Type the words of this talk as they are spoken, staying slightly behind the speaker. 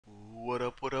what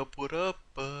up, what up, what up?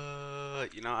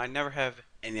 I never have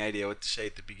any idea what to say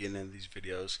at the beginning of these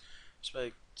videos. It's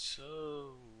like,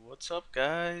 so, what's up,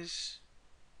 guys?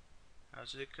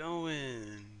 How's it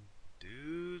going,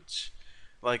 dudes?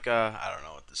 I don't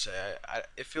know what to say.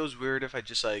 It feels weird if I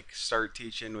just start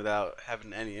teaching without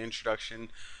having any introduction.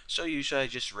 So usually I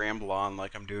just ramble on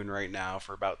like I'm doing right now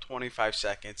for about 25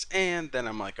 seconds, and then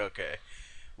I'm like, okay,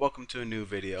 welcome to a new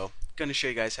video. Gonna show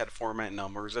you guys how to format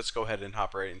numbers. Let's go ahead and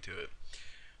hop right into it.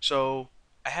 So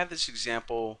I have this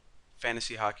example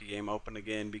fantasy hockey game open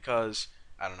again because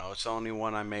I don't know, it's the only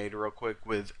one I made real quick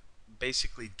with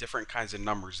basically different kinds of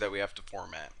numbers that we have to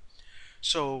format.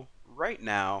 So right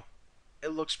now it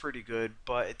looks pretty good,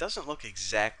 but it doesn't look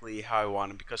exactly how I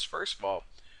want it because first of all,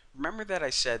 remember that I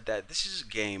said that this is a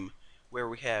game where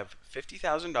we have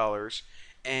 $50,000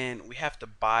 and we have to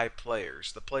buy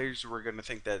players. The players we're going to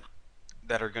think that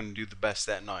are going to do the best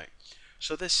that night.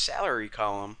 So this salary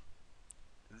column,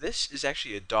 this is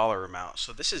actually a dollar amount.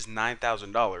 So this is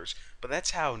 $9,000, but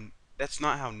that's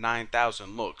not how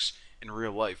 9,000 looks in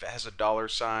real life. It has a dollar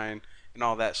sign and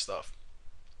all that stuff.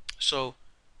 So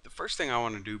the first thing I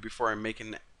want to do before I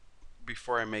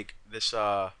make this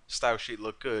style sheet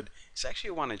look good is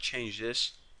actually want to change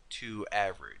this to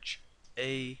average,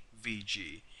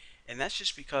 AVG. And that's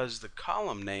just because the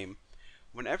column name,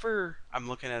 whenever I'm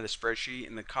looking at a spreadsheet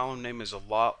and the column name is a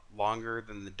lot longer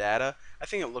than the data, I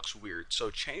think it looks weird. So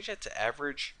change that to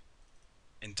average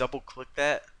and double click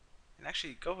that and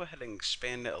actually go ahead and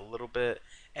expand it a little bit,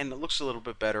 and it looks a little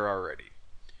bit better already.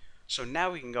 So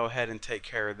now we can go ahead and take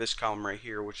care of this column right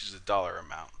here, which is the dollar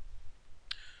amount.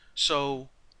 So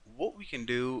what we can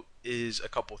do is a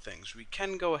couple things. We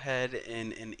can go ahead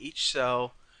and in each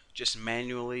cell just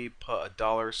manually put a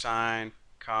dollar sign,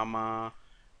 comma,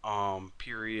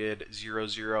 period,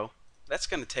 00. That's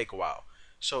going to take a while.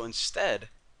 So instead,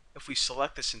 if we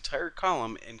select this entire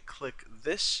column and click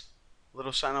this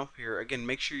little sign up here, again,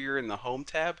 make sure you're in the Home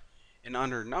tab, and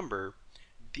under Number,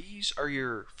 these are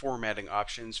your formatting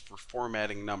options for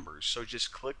formatting numbers. So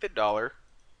just click the dollar,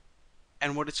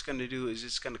 and what it's going to do is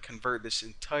it's going to convert this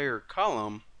entire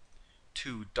column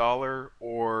to dollar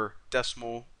or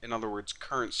decimal, in other words,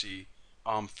 currency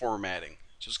formatting.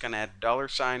 So it's going to add a dollar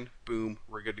sign, boom,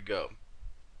 we're good to go.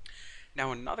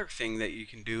 Now another thing that you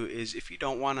can do is if you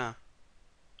don't want to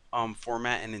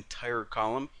format an entire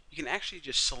column, you can actually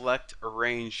just select a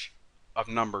range of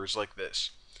numbers like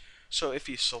this. So if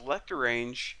you select a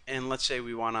range, and let's say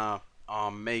we want to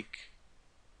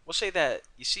we'll say that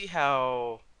you see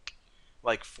how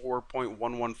like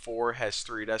 4.114 has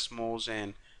 3 decimals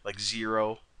and like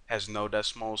 0 has no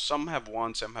decimals. Some have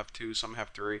 1, some have 2, some have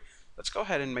 3. Let's go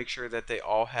ahead and make sure that they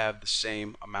all have the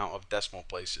same amount of decimal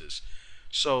places.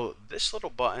 So this little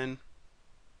button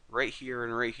right here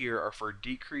and right here are for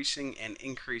decreasing and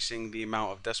increasing the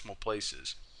amount of decimal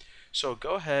places. So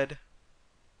go ahead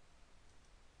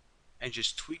and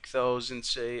just tweak those and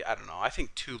say, I don't know, I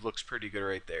think 2 looks pretty good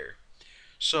right there.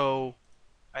 So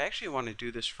I actually want to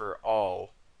do this for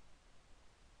all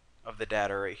of the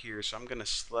data right here. So I'm going to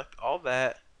select all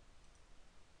that.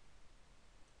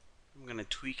 I'm going to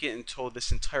tweak it until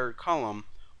this entire column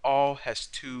all has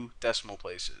 2 decimal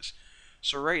places.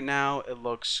 So right now it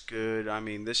looks good. I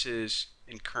mean, this is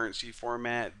in currency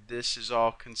format. This is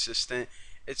all consistent.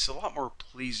 It's a lot more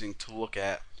pleasing to look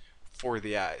at for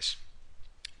the eyes.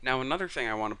 Now another thing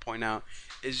I want to point out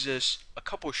is just a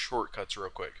couple shortcuts real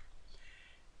quick.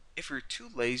 If you're too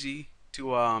lazy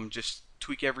to just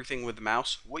tweak everything with the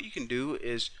mouse, what you can do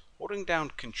is holding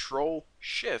down Control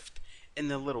Shift and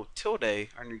the little tilde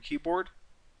on your keyboard.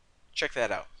 Check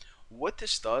that out. What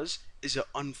this does is it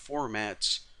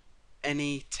unformats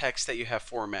any text that you have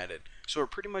formatted. So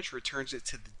it pretty much returns it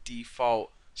to the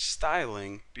default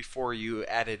styling before you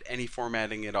added any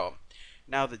formatting at all.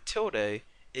 Now the tilde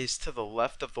is to the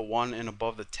left of the 1 and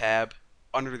above the tab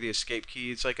under the escape key.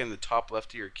 It's like in the top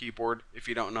left of your keyboard. If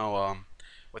you don't know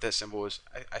what that symbol is,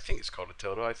 I think it's called a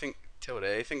tilde. I think tilde.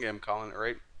 I think I'm calling it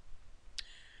right.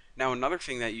 Now another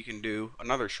thing that you can do,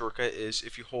 another shortcut, is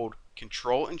if you hold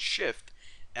Control and Shift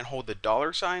and hold the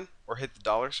dollar sign or hit the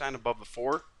dollar sign above the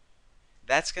 4,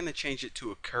 that's going to change it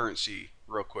to a currency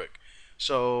real quick.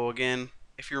 So again,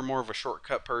 if you're more of a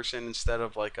shortcut person instead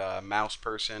of like a mouse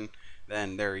person,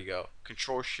 then there you go.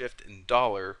 Control Shift and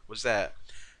dollar was that.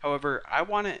 However, I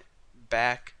want it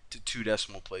back to 2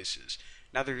 decimal places.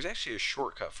 Now there's actually a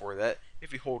shortcut for that.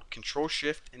 If you hold Control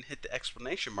Shift and hit the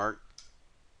exclamation mark,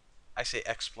 I say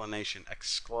exclamation,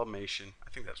 exclamation. I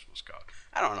think that's what it's called.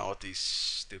 I don't know what these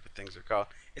stupid things are called.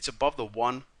 It's above the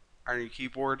 1 on your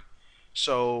keyboard.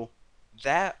 So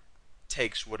that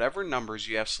takes whatever numbers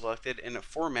you have selected and it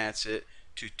formats it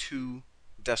to 2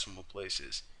 decimal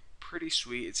places. Pretty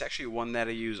sweet. It's actually one that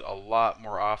I use a lot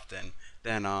more often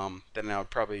than I would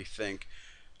probably think.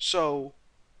 So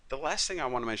the last thing I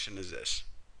want to mention is this.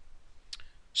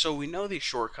 So we know these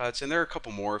shortcuts, and there are a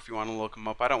couple more if you want to look them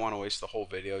up. I don't want to waste the whole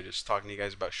video just talking to you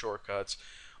guys about shortcuts.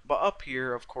 But up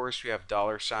here, of course, we have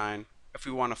dollar sign. If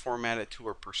we want to format it to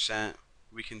a percent,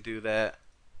 we can do that.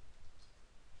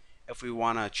 If we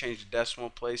want to change the decimal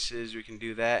places, we can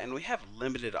do that. And we have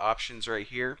limited options right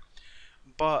here,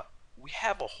 but we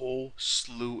have a whole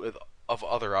slew of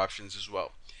other options as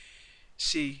well.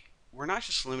 See, we're not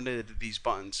just limited to these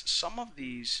buttons. Some of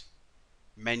these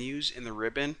menus in the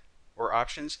ribbon or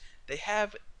options, they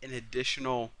have an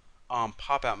additional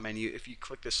pop-out menu if you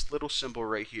click this little symbol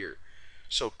right here.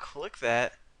 So click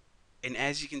that, and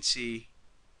as you can see,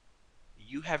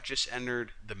 you have just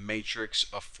entered the matrix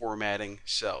of formatting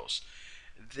cells.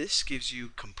 This gives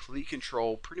you complete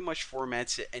control, pretty much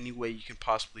formats it any way you can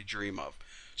possibly dream of.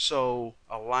 So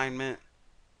alignment,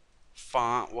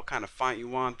 font, what kind of font you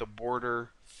want, the border,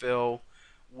 fill,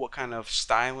 what kind of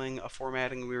styling of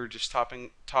formatting we were just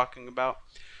talking about.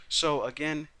 So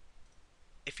again,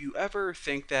 if you ever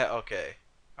think that, okay,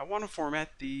 I want to format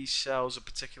these cells a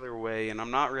particular way and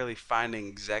I'm not really finding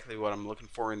exactly what I'm looking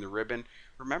for in the ribbon,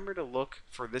 remember to look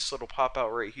for this little pop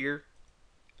out right here,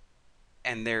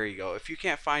 and there you go. If you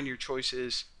can't find your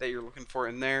choices that you're looking for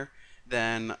in there,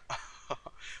 then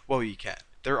well, you can.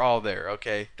 They're all there,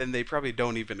 okay? Then they probably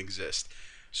don't even exist.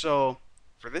 So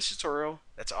for this tutorial,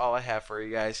 that's all I have for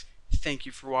you guys. Thank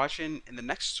you for watching. In the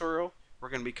next tutorial, we're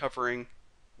going to be covering,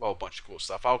 well, a bunch of cool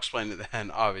stuff. I'll explain it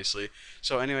then, obviously.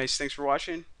 So anyways, thanks for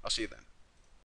watching. I'll see you then.